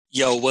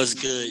Yo, what's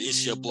good?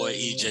 It's your boy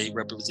EJ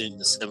representing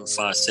the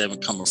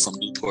 757 coming from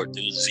Newport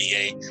News,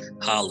 VA.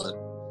 Holla.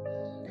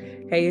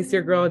 Hey, it's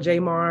your girl J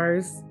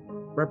Mars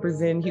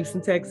representing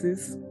Houston,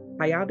 Texas.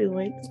 How y'all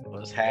doing?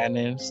 What's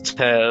happening? It's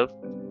Tev,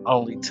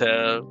 only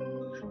Tev,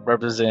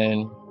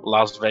 representing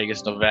Las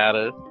Vegas,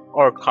 Nevada,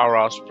 or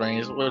Colorado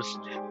Springs,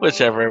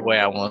 whichever way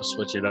I want to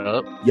switch it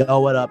up. Yo,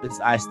 what up? It's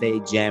I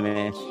Stay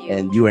Jamming,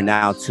 and you are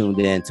now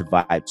tuned in to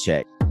Vibe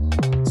Check.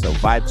 So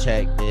Vibe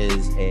Check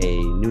is a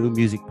new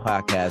music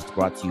podcast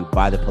brought to you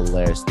by the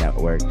Polaris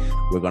Network.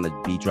 We're going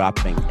to be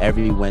dropping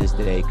every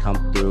Wednesday.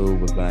 Come through.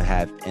 We're going to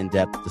have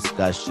in-depth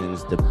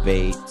discussions,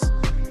 debates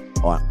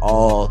on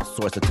all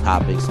sorts of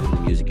topics in the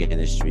music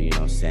industry. You know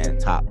what I'm saying?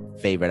 Top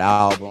favorite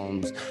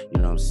albums.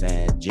 You know what I'm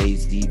saying?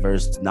 Jay-Z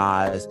versus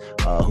Nas.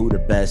 Who the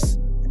best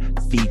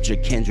feature,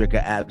 Kendrick or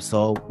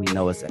Absol? We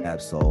know it's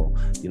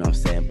Absol. You know what I'm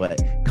saying?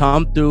 But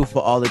come through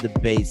for all the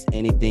debates,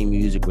 anything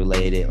music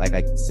related. Like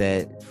I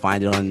said,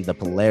 find it on the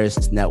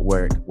Polaris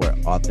Network where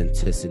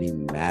authenticity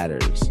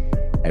matters.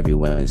 Every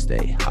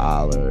Wednesday.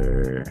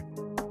 Holler.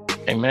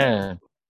 Amen.